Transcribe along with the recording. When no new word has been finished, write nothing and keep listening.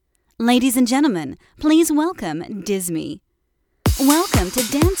Ladies and gentlemen, please welcome DisME. Welcome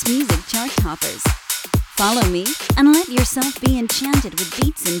to Dance Music Chart Toppers. Follow me and let yourself be enchanted with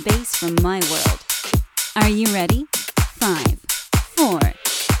beats and bass from my world. Are you ready? 5, 4,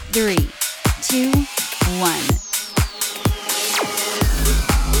 3, 2, 1.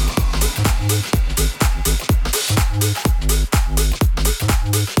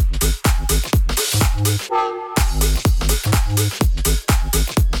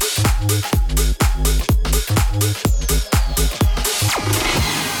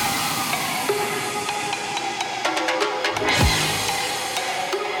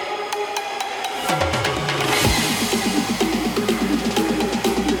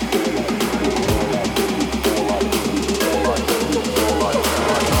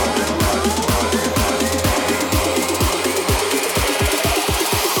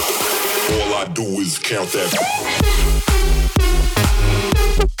 Count that.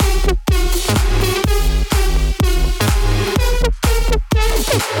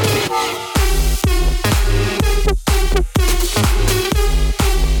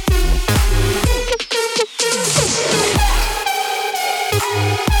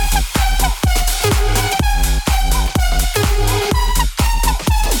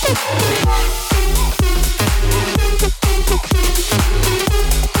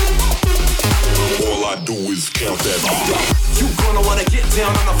 You gonna wanna get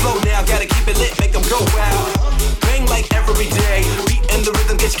down on the floor now. Gotta keep it lit, make them go wild. Bang like every day. Beat and the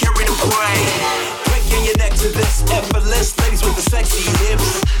rhythm gets carried away. Breaking your neck to this effortless. Ladies with the sexy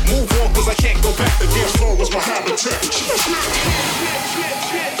hips. Move on, cause I can't go back. The dance floor was my habitat.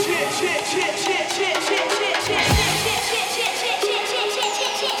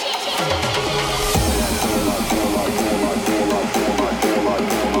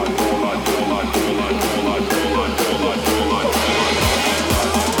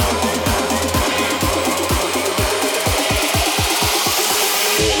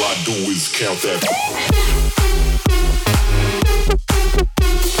 Count that.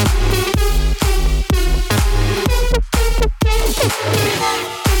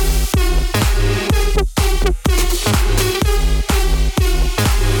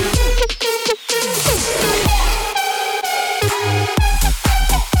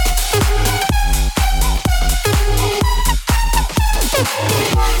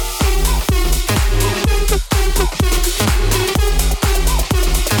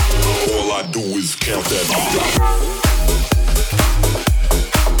 Count that.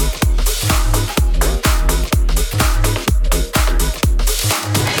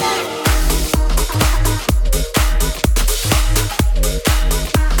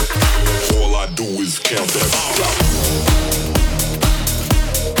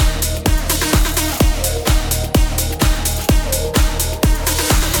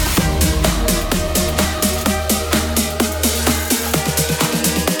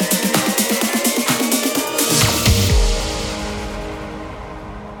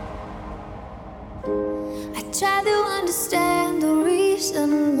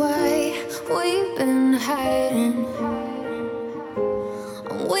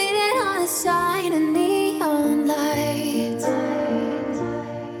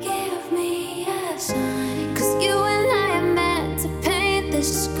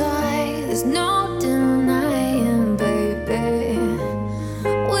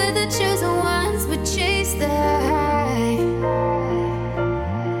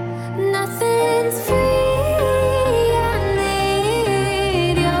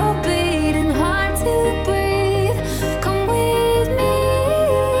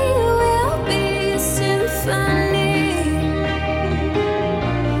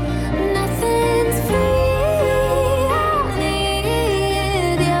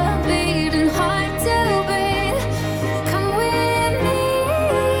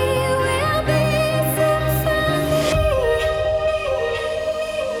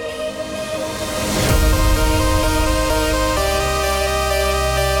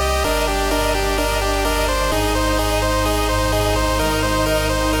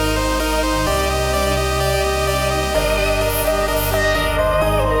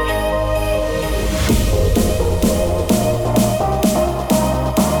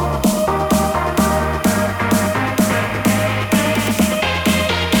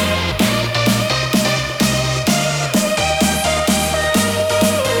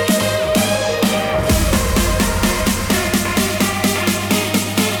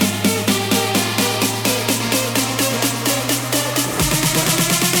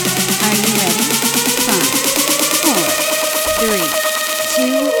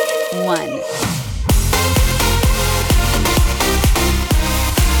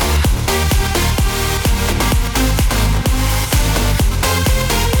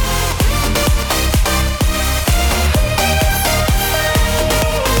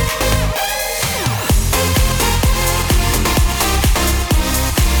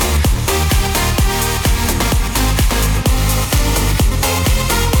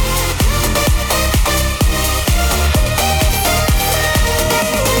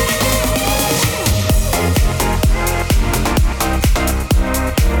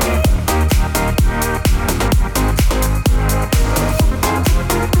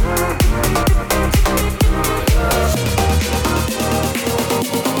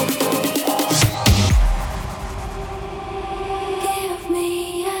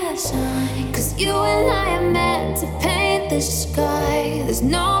 sign. 'Cause you and I are meant to paint the sky. There's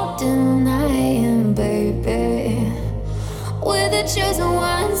no denying, baby. We're the chosen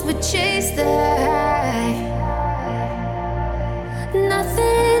ones, but chase the high.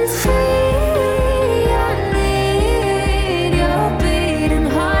 Nothing's free. I need your beating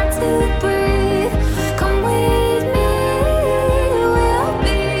heart to breathe. Come with me, we'll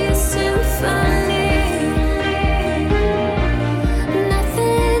be a symphony.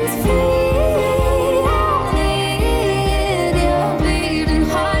 Nothing's free. I need your beating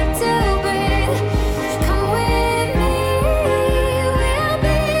heart to breathe. Come with me, we'll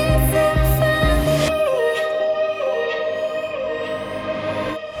be a symphony.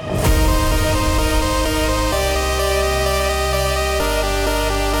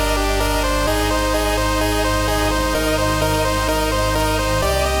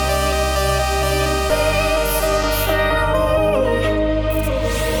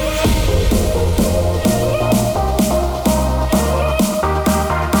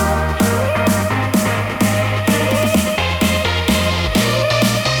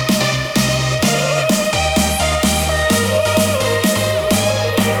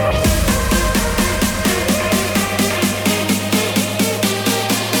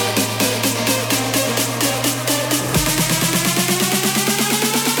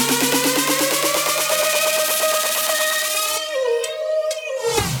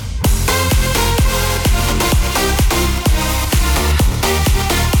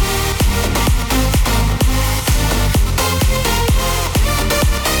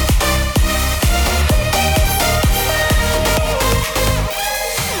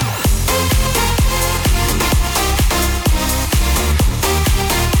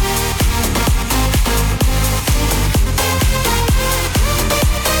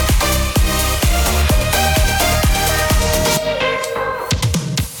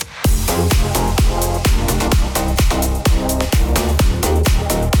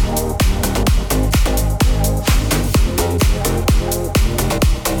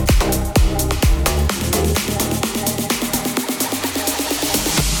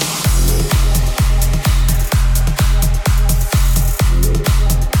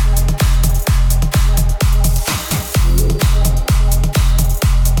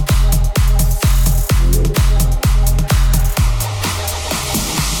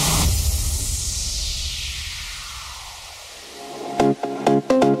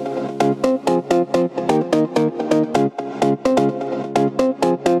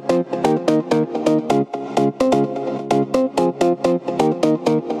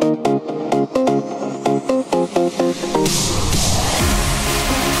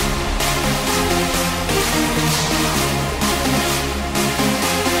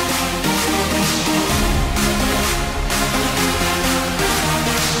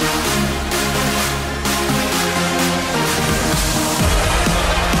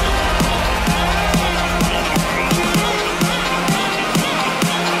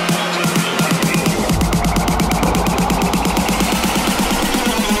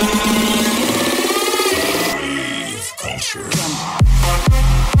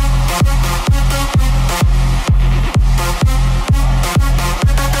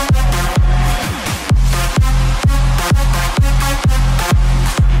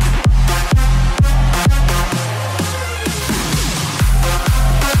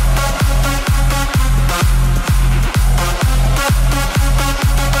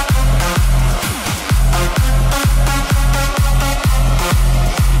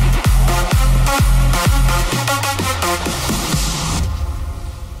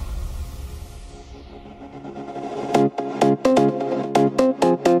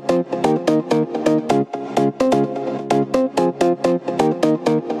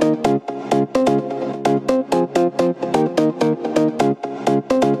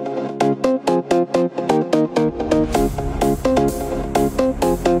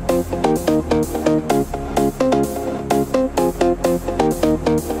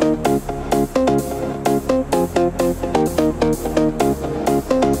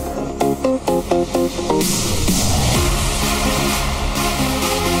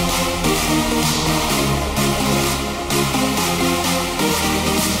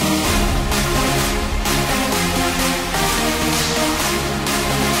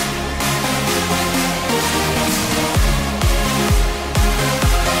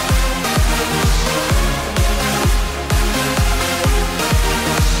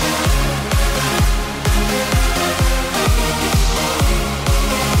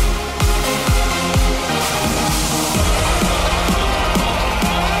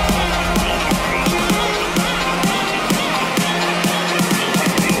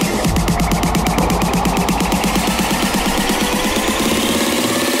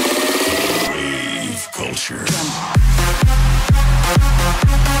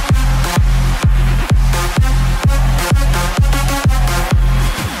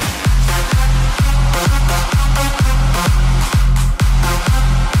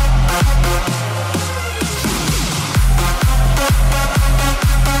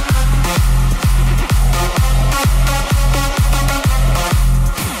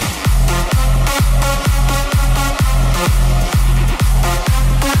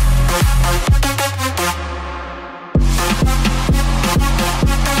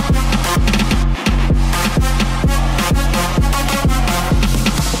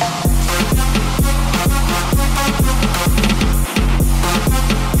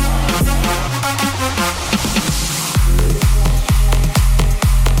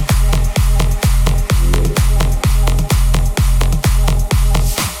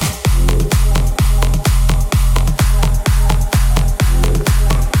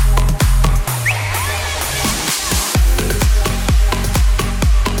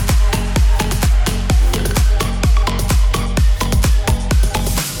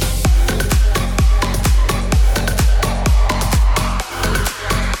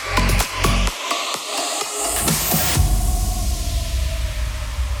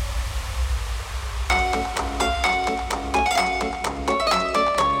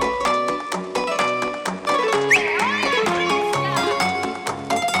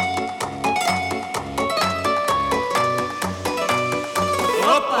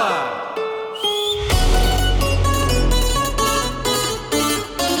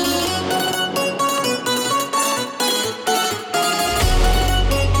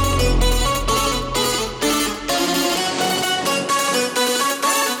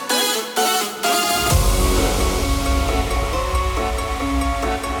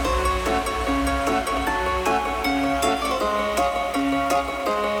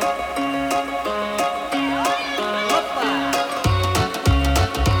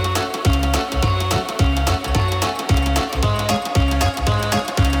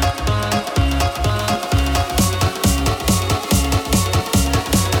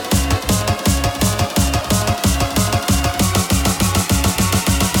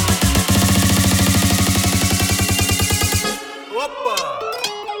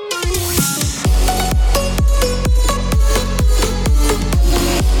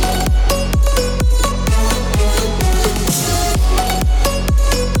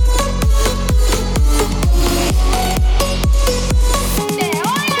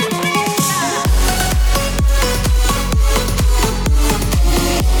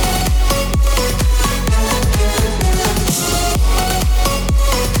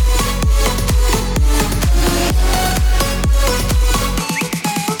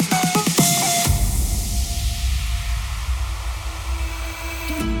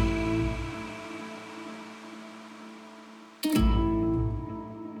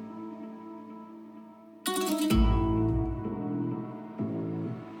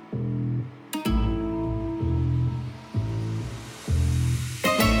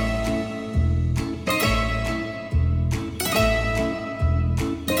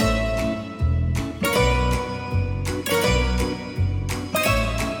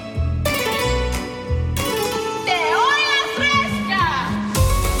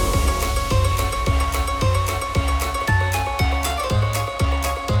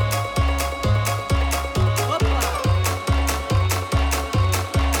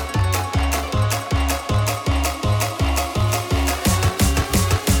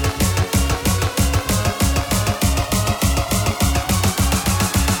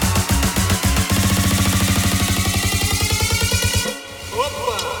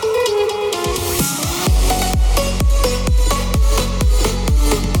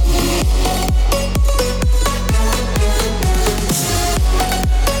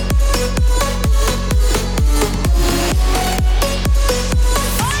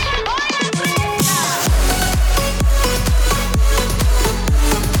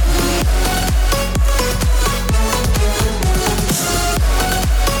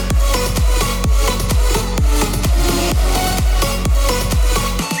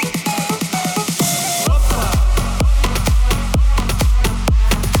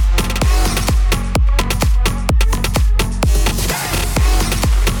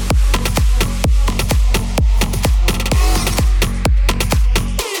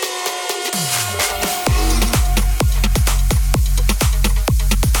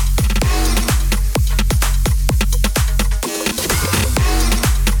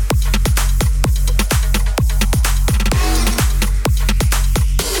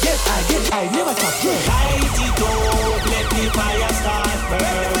 vibe, never stop. Light it up, let the fire start burn.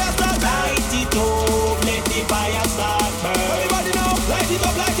 Light it up, let the fire start burn. Everybody know, light it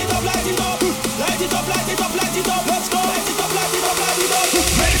up, light it up, light it up. Light it up, light it up, light it up. Let's go. Light it up, light it up, light it up.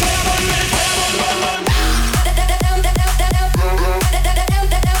 Make fire burn, make fire burn, burn, burn.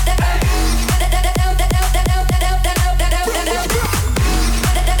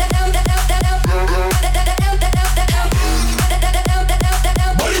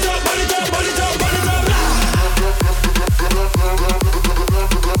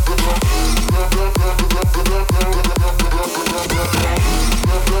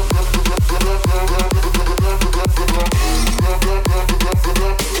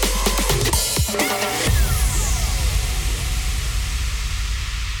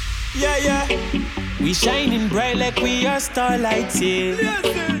 We shining bright like we are starlights, yeah.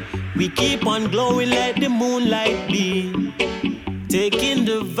 We keep on glowing like the moonlight beam, taking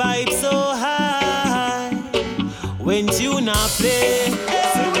the vibe so high. When tune not play,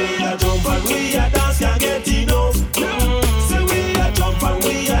 say we a jump and we a dance, can't get enough. Say we a jump and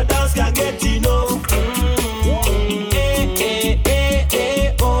we a dance, can't get enough. Hey, hey, hey,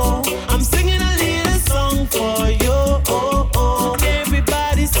 hey, oh. I'm singing a little song for you. Oh, oh.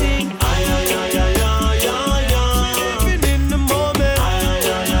 Everybody sing. Ay, ay, ay, ay, ay.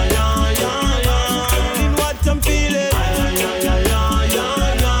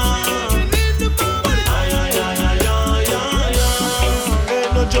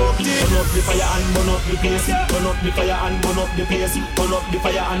 Fire and burn up the place. Burn up the fire and burn up the place. Burn up the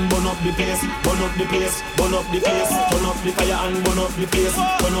fire and burn up the place. Burn up the place. Burn up the place. Turn up the fire and burn up the place.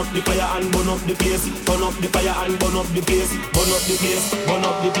 Burn up the fire and burn up the place. Turn up the fire and burn up the place. Burn up the place. Burn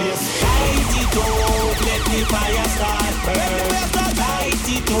up the place. Light it up, let the fire start burn. Light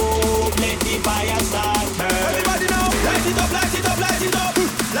it up, let the fire start burn. Everybody know, light it up, light it up, light it up.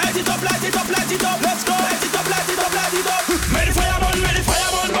 Light it up, light it up, light it up. Let's go. Light it up, light it up, light it up. Let the fire burn, let the fire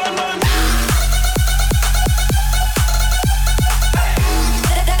burn, burn, burn.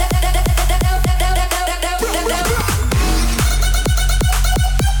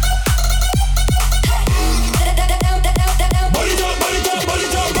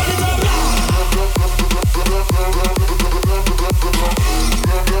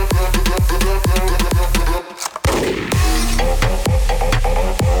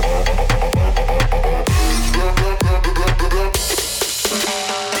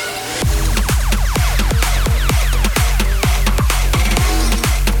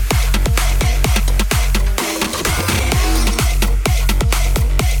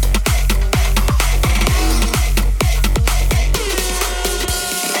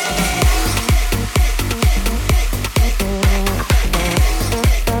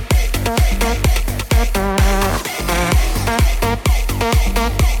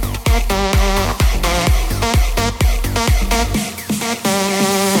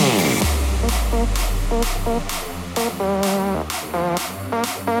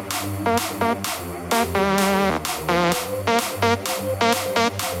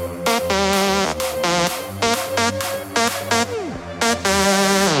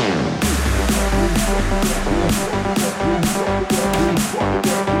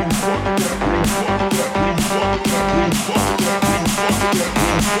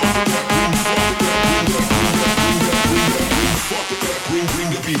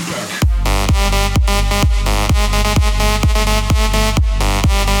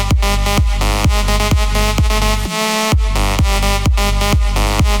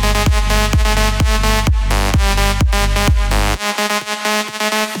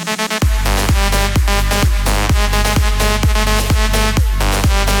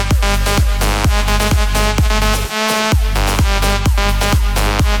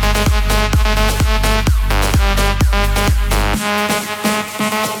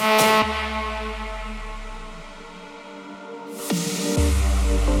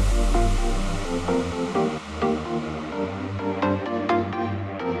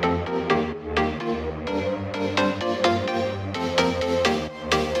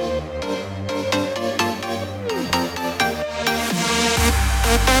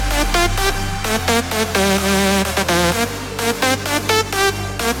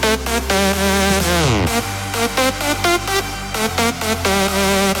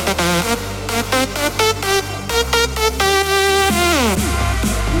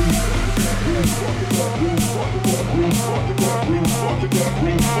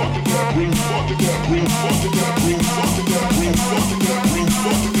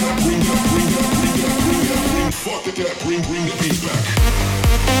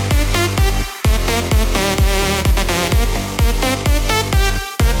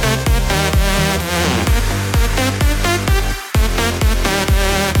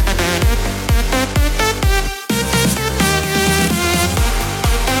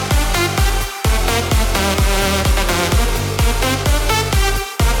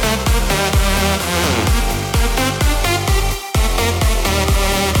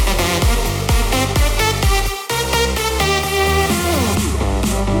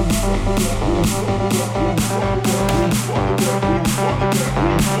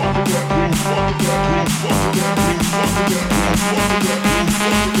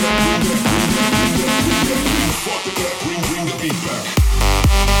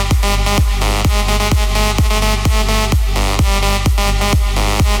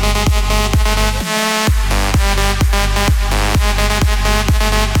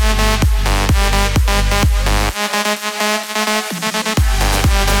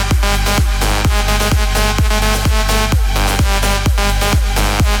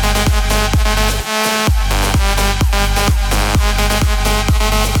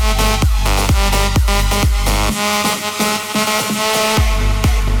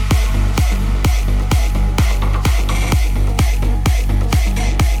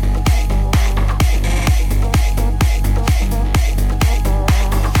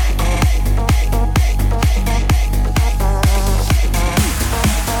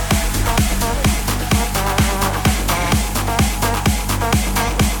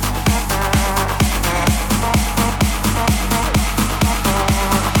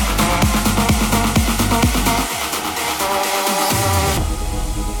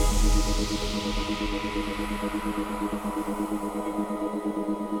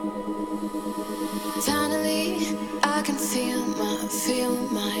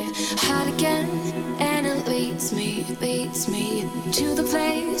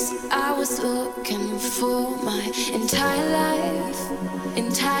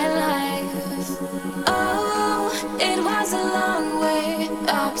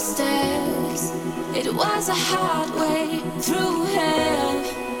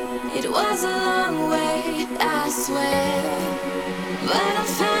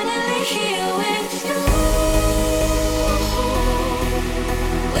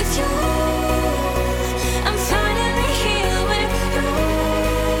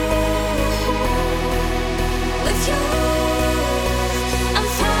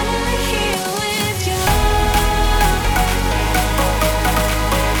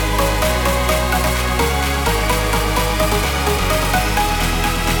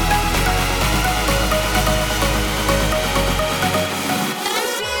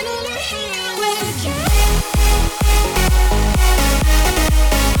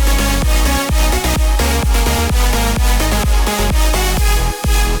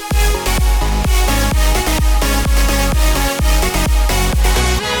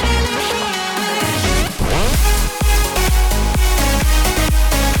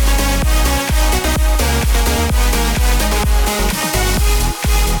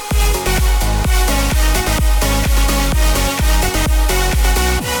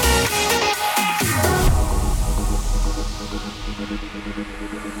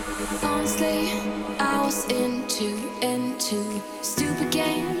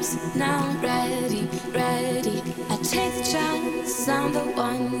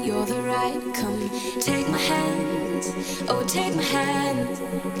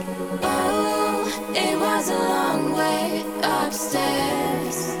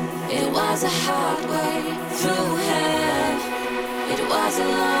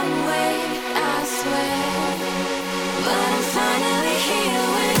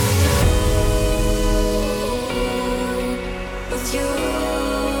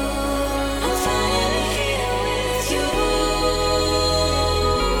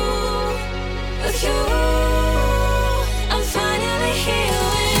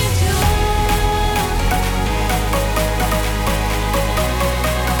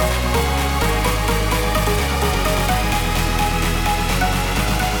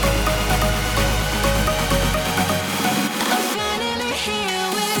 Here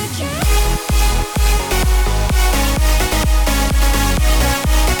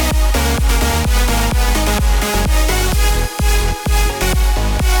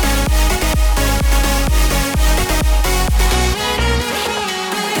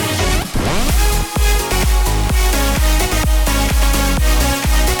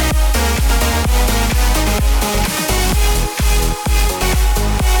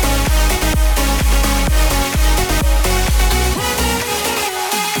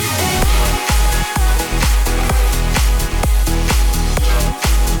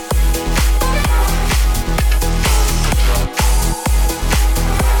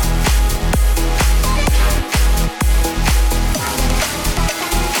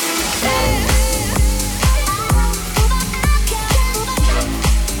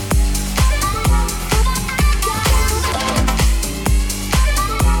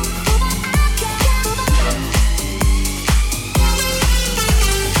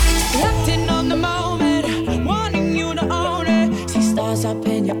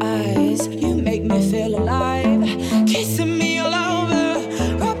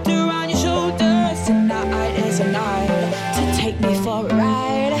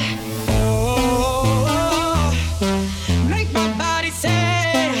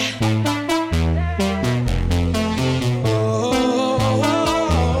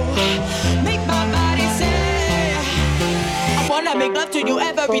to you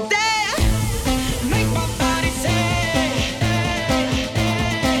every day. Make my body say,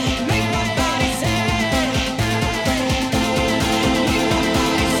 make my body say, make my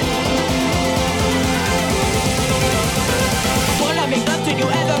body say. Wanna make love to you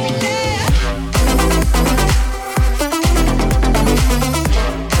every day.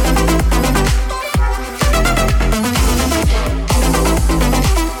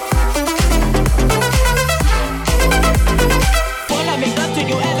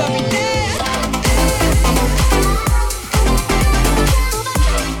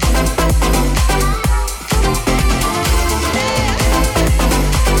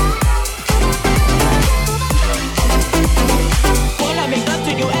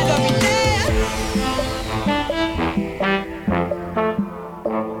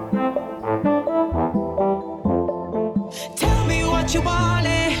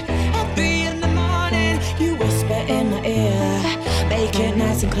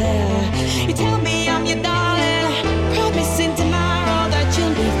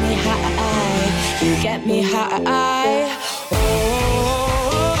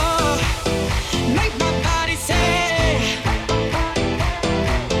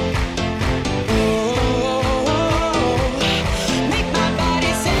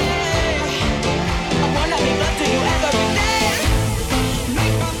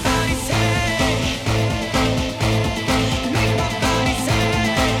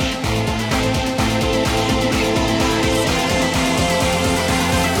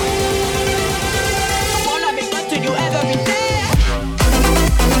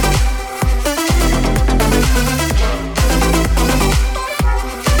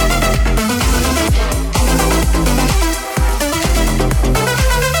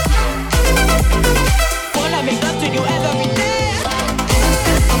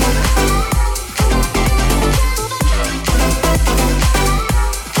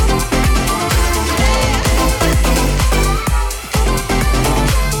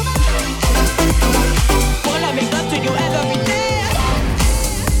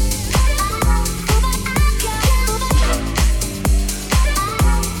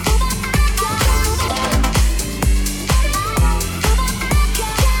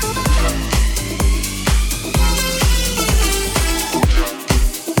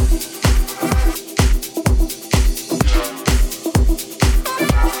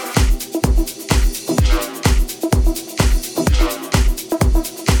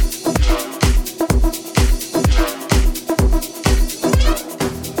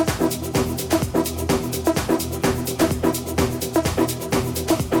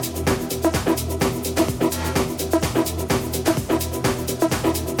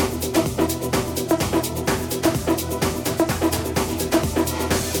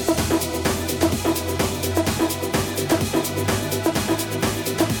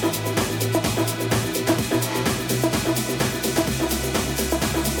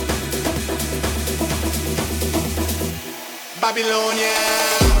 Babylonia.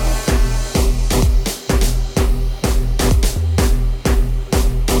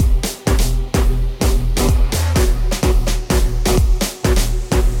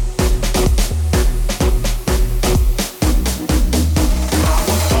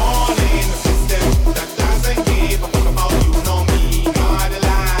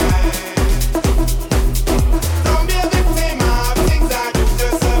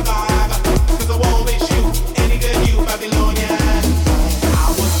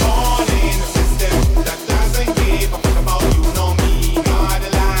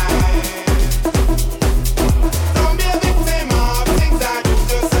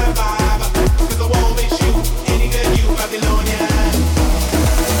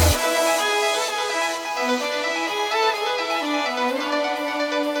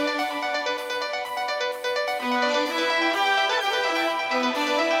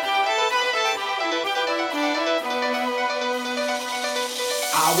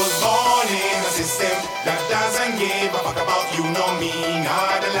 I was born in a system that doesn't give a fuck about you, no me,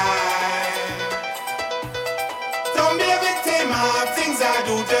 nor the lie. Don't be a victim of things I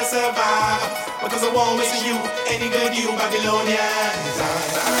do to survive, because I won't miss you, any good you Babylonians.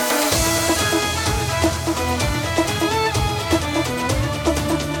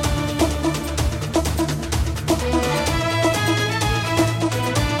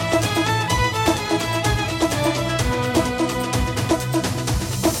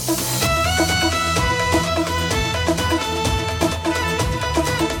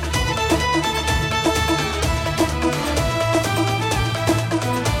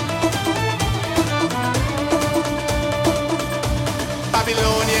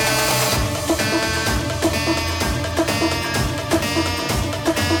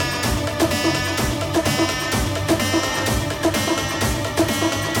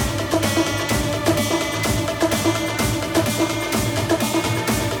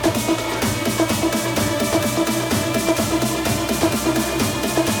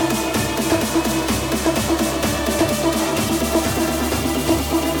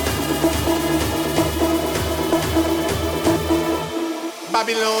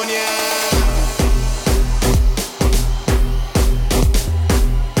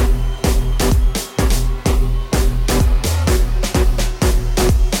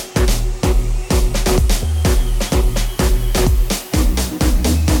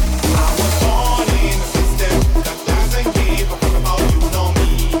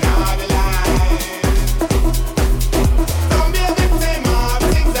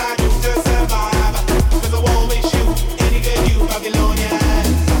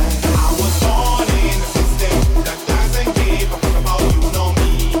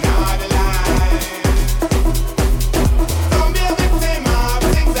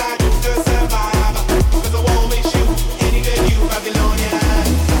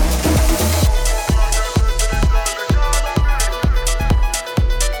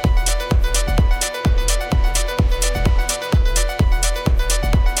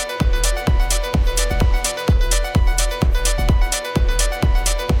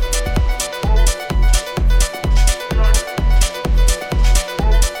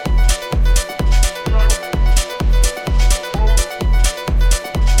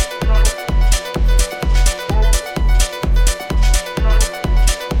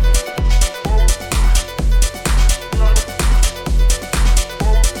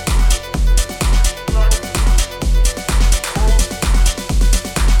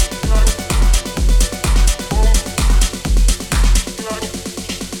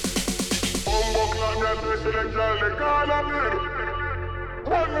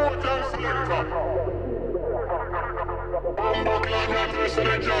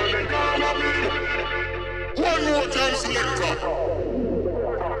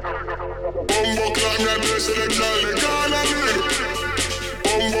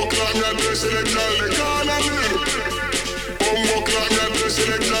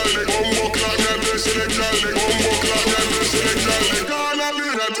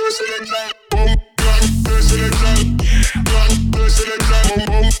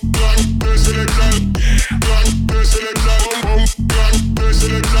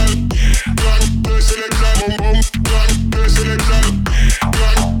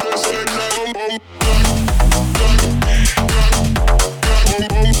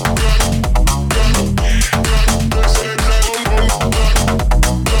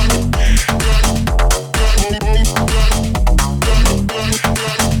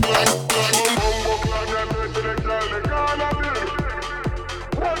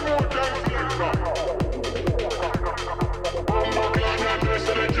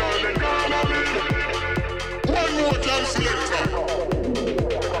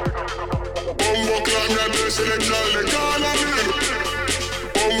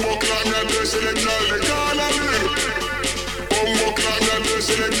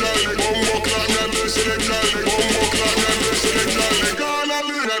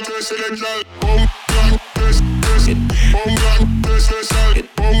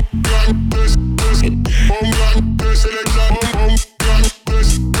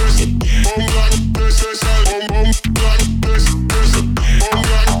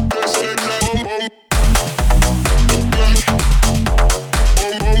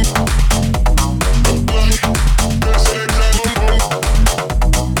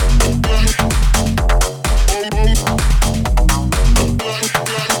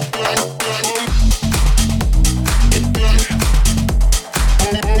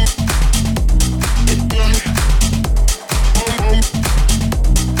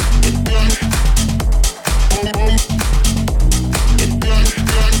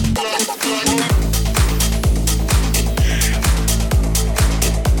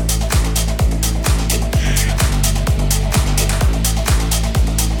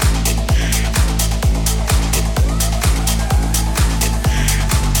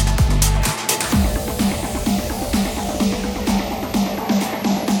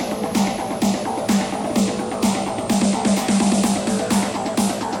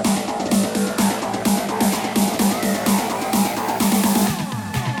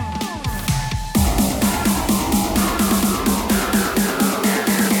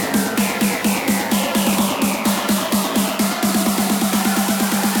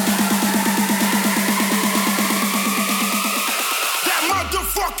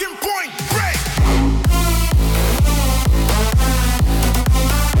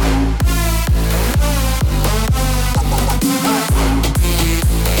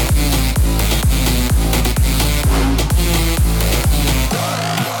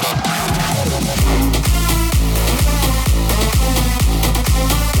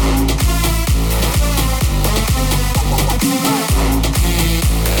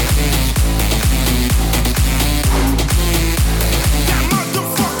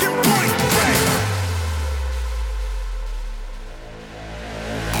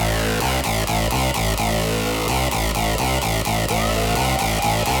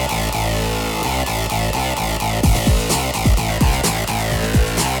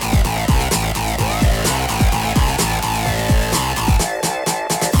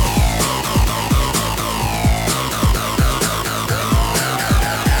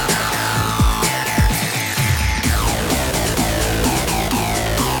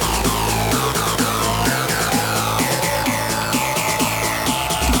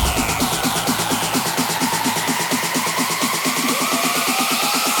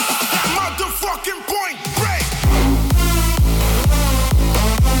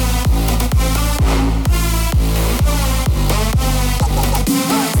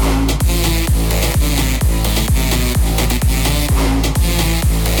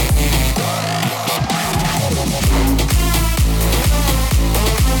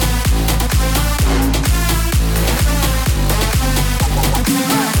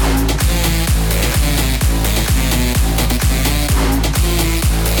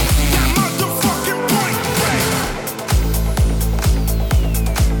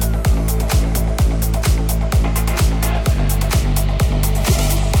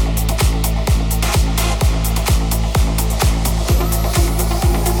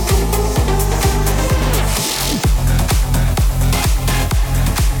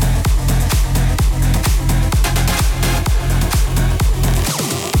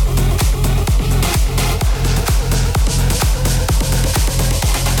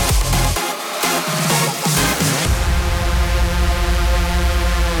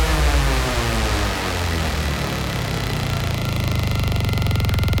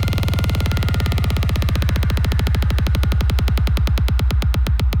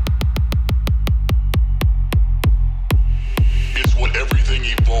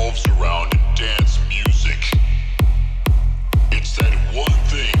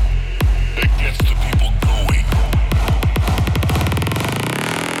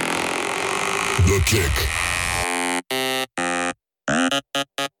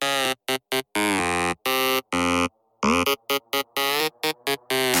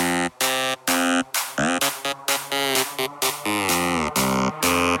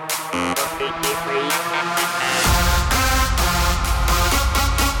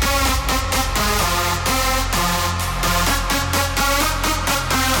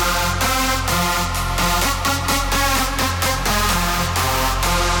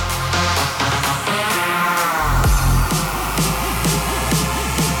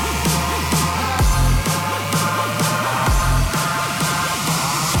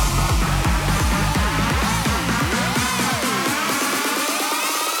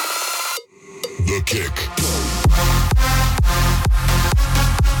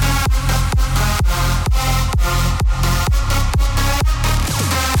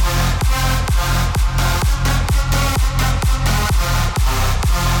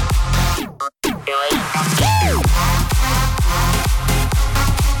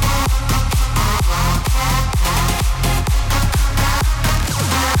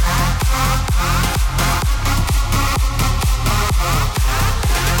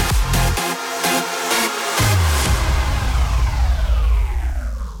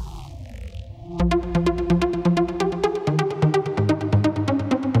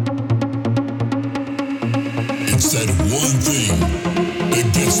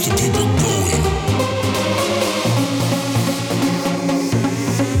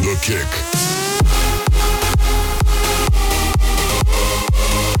 Kick.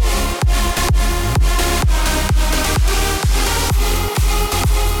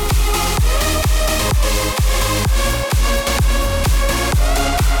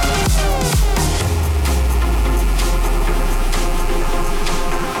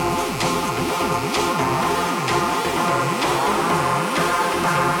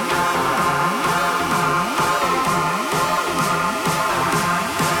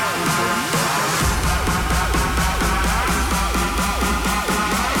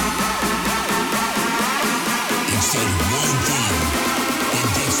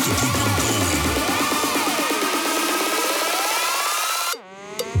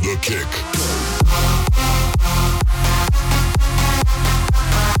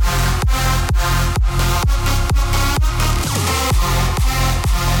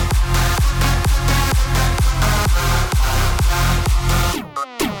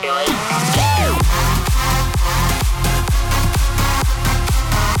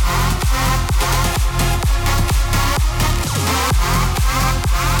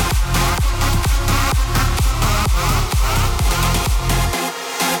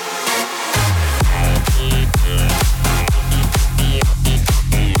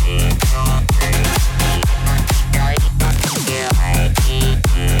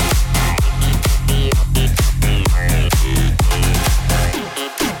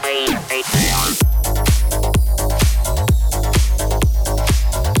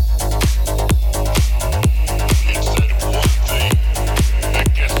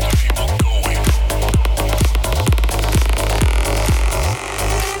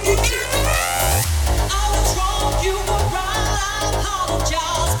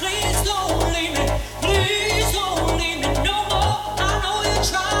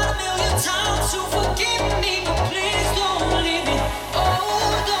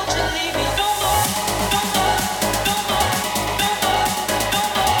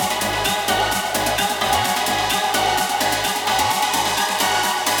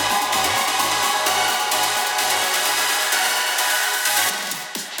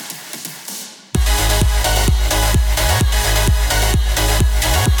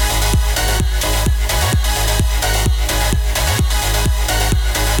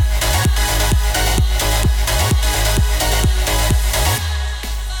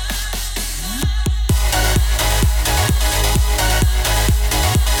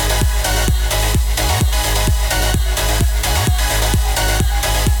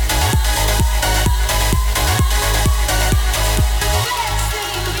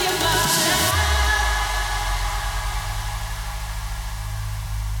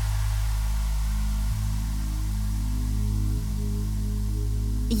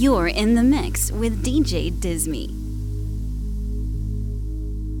 You're in the mix with DJ DisME.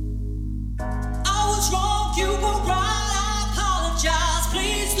 I was wrong, you were right, I apologize.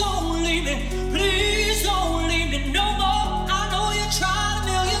 Please don't leave me, please don't leave me no more. I know you tried a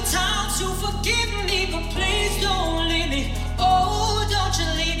million times to forgive me, but please don't leave me. Oh, don't you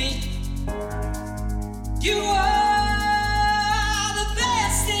leave me. You are the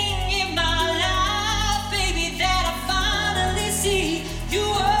best thing in my life, baby, that I finally see. You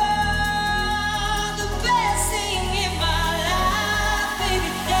are the best thing in my life, baby,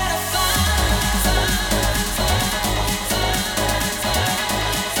 that I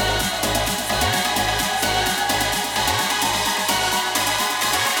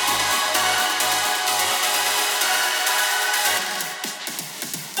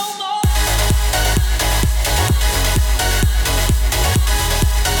no more.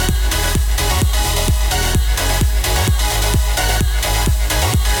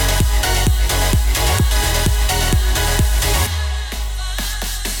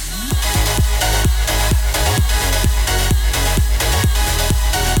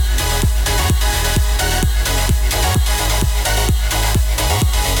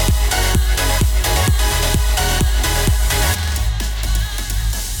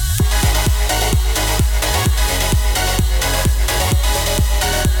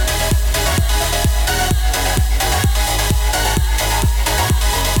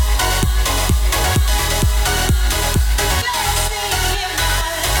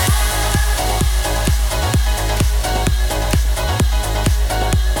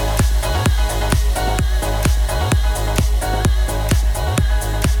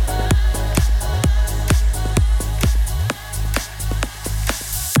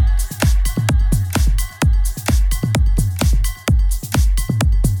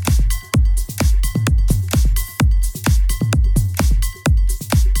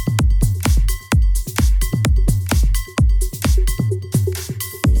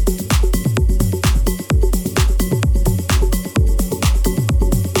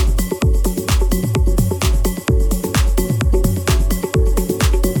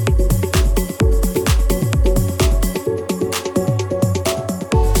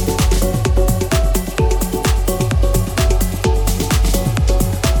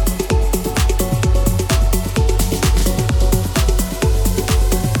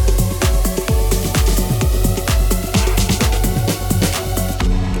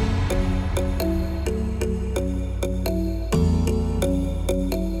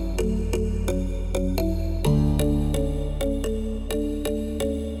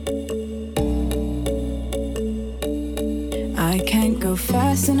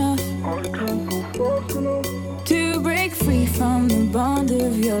 fast enough to break free from the bond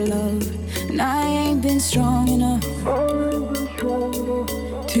of your love. And I ain't been strong enough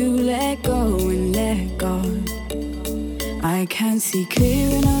to let go and let God. I can't see clear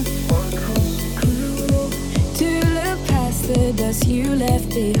enough to look past the dust you left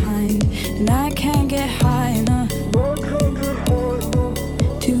behind. And I can't get high enough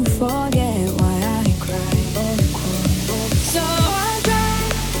to forget why I cried. So I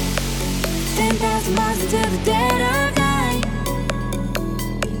drive 10,000 miles into the dead of night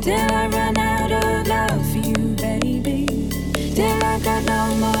till I run out of love for you, baby. Till I got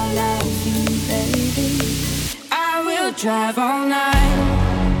no more love for you, baby. I will drive all night.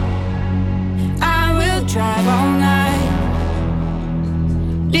 I will drive all night.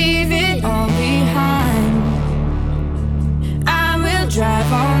 Leave it all behind. I will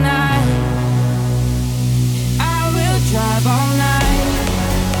drive all night. I will drive all night.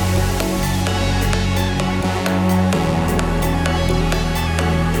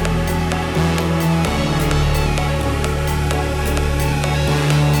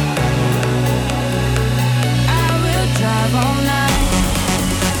 Drive all night.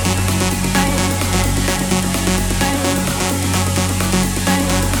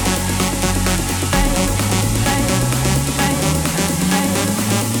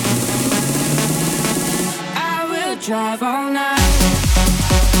 I will drive all night.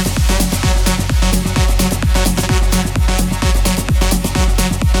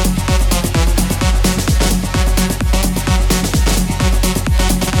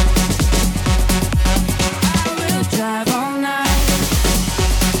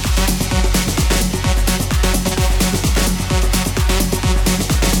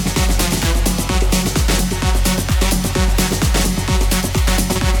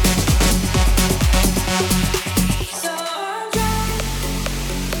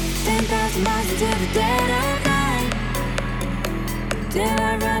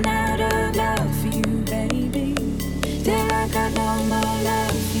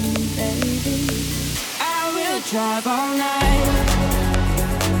 Drive all night.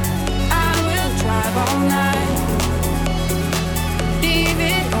 I will drive all night. Leave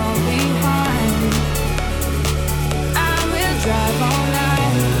it all behind. I will drive all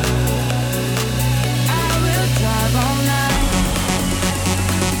night. I will drive all night.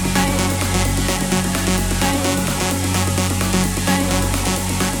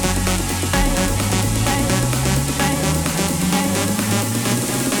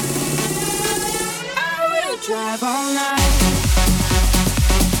 I will drive all night.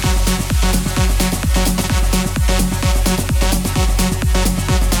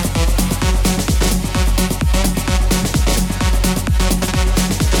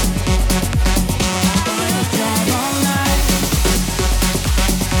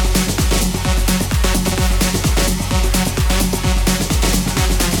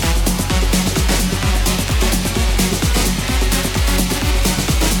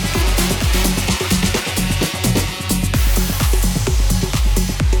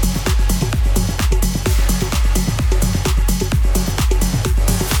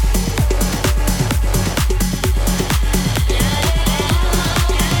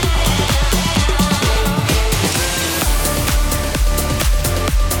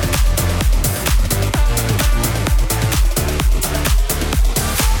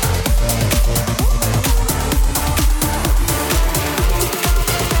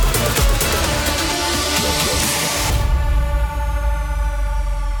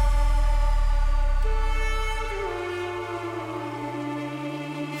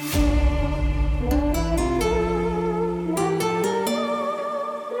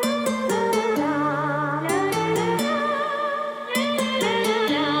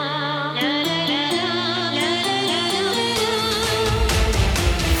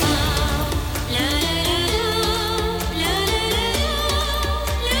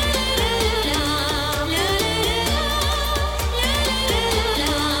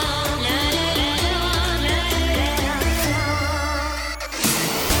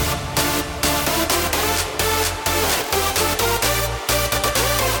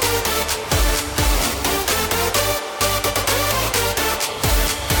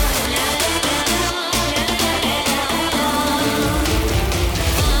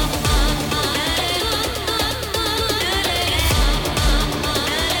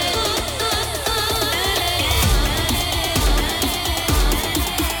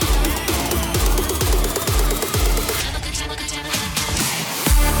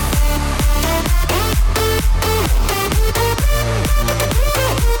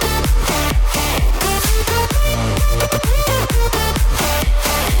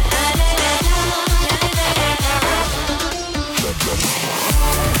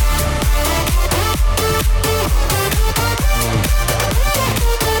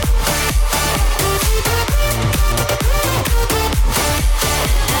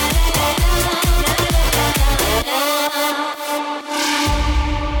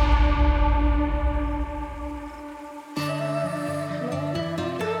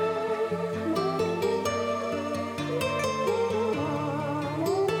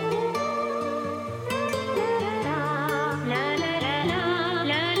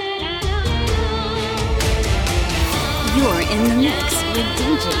 mix with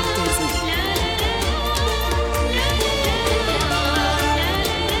DJ DisME.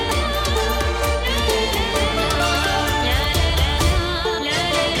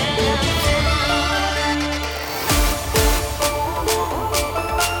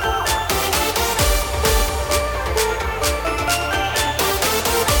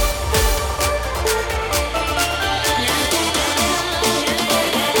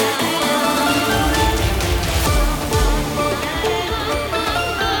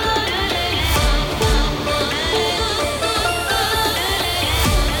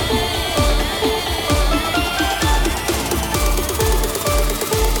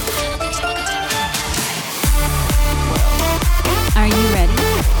 Are you ready?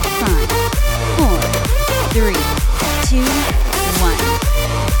 5, 4, 3, 2, 1.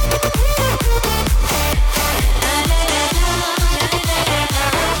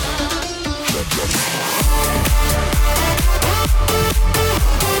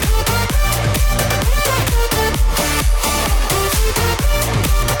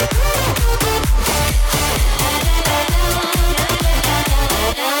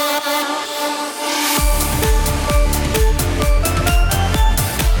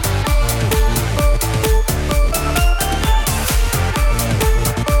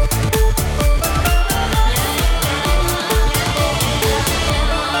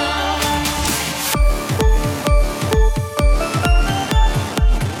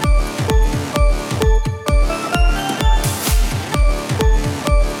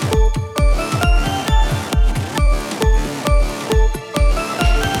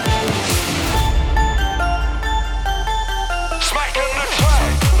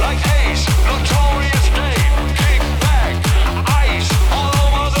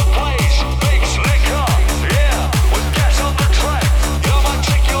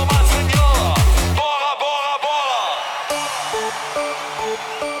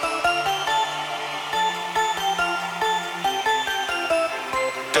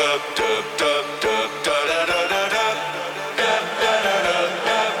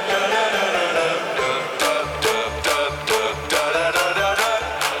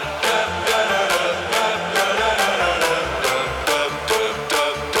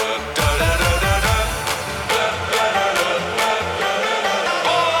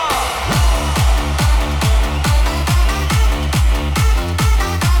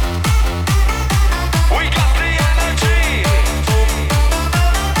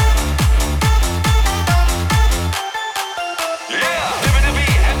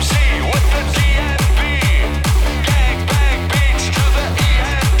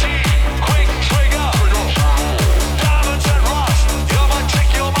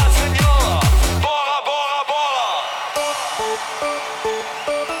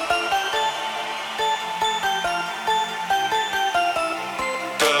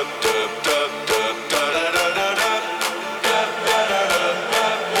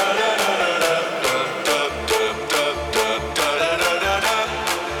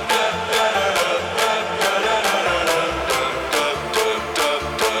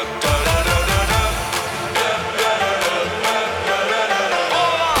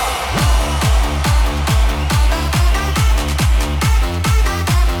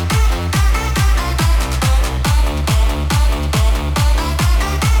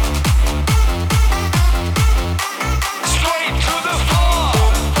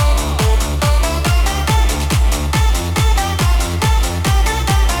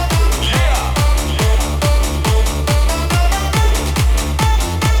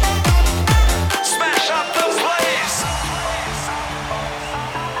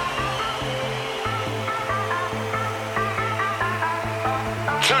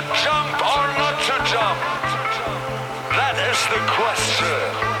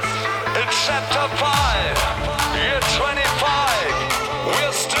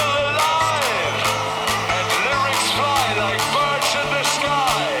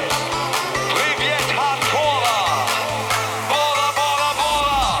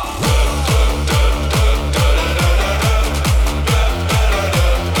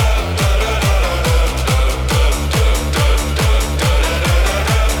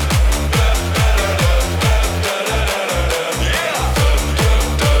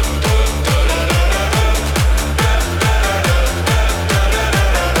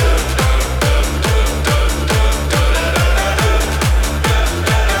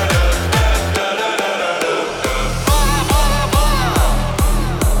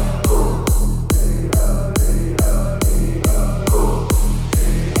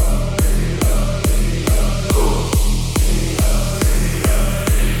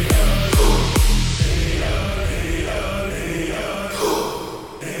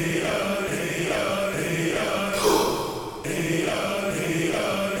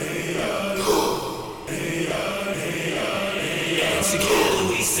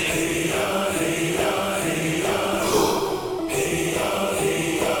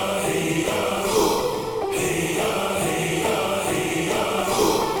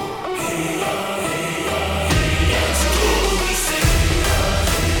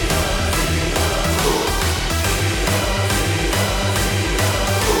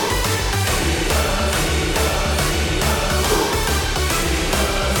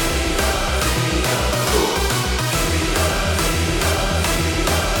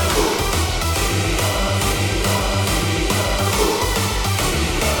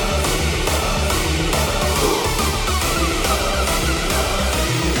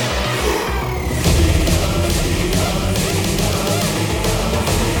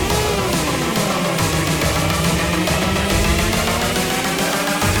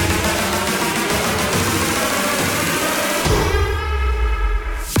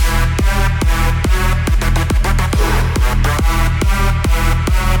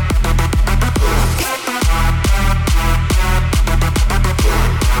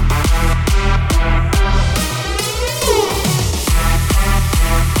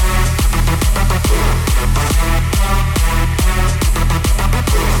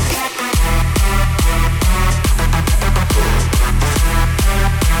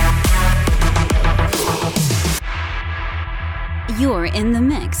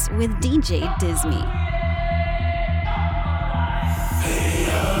 mix with DJ DisME.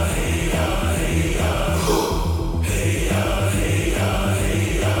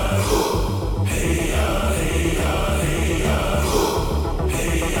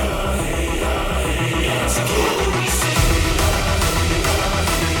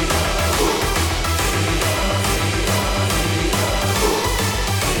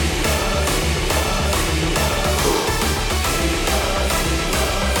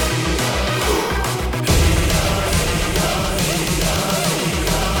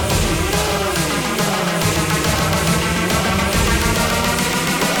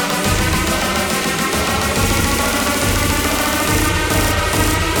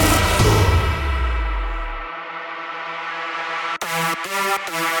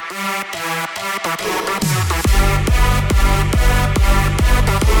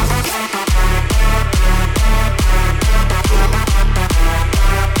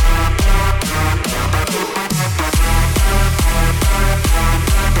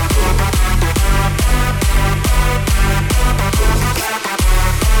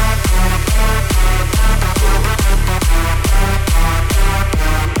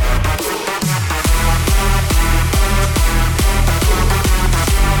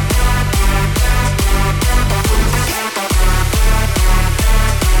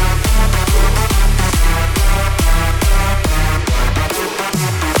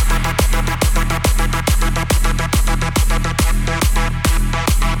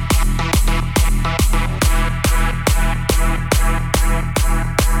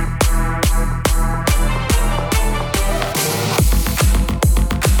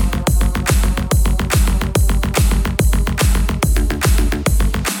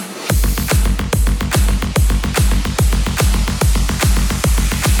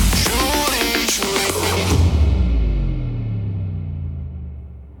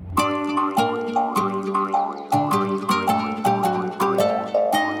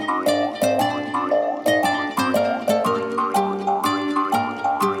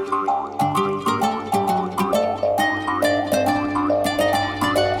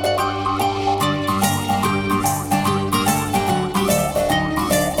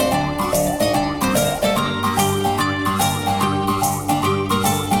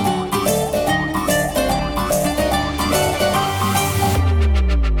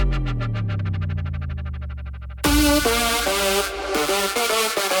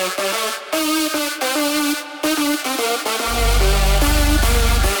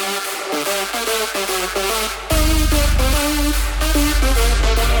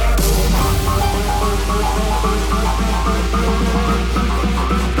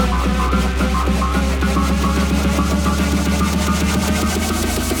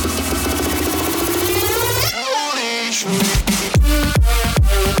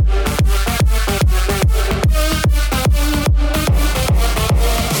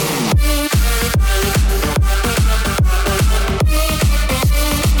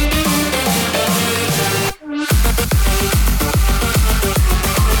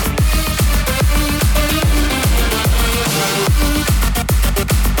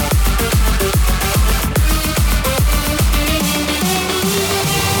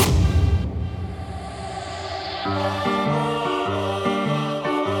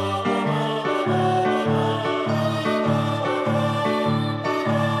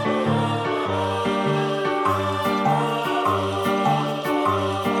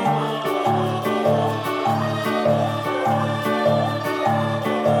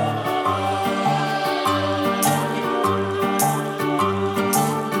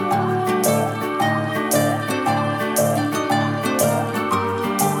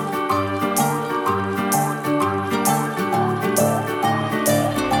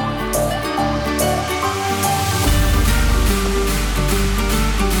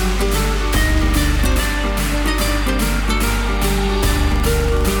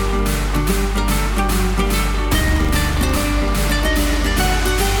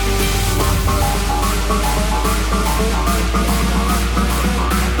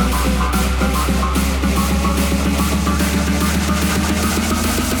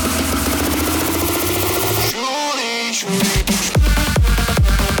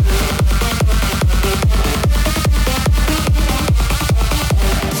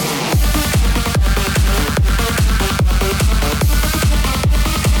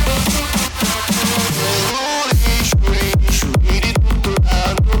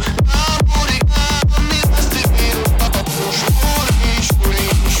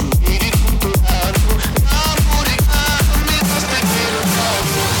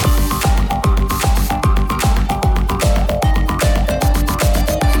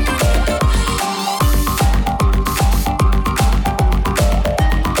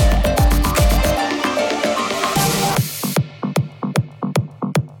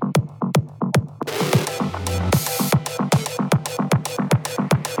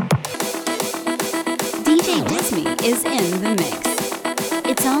 is in the mix.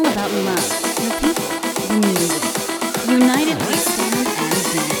 It's all about love, the people, the music. United we stand and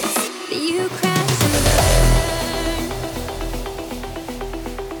dance. You crash and burn.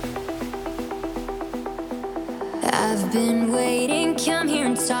 I've been waiting, come here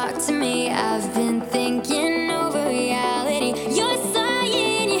and talk to me. I've been thinking over reality. You're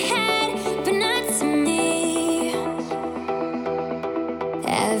saying your head, but not to me.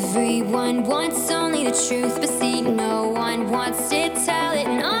 Everyone wants only the truth, but see, no one wants to tell it.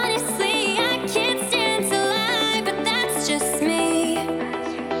 And honestly, I can't stand to lie, but that's just me.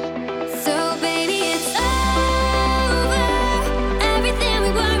 So baby, it's over. Everything we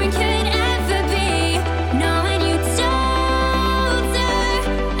were and could ever be. Knowing you told her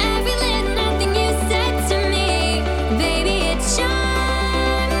every little nothing you said to me. Baby, it's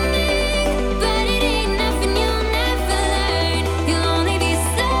charming, but it ain't nothing you'll never learn. You'll only be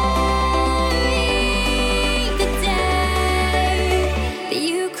sorry the day that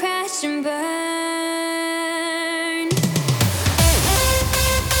you crash and burn.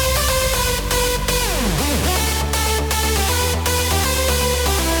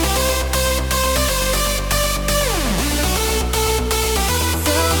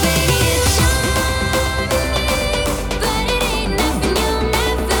 So baby, it's charming, but it ain't nothing you'll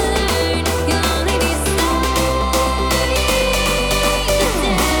never learn. You'll only be sorry the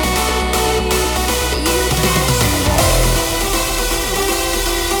day that you crash and burn.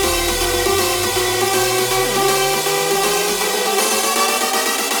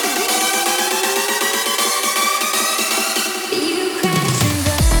 You crash and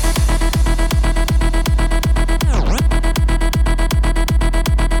burn.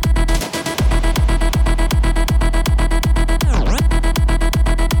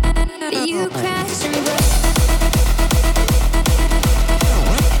 You crash and burn.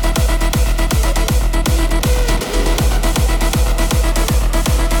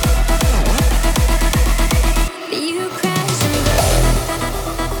 You crash and burn.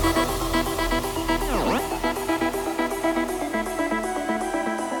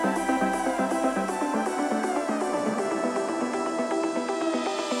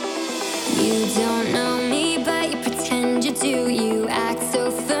 You don't know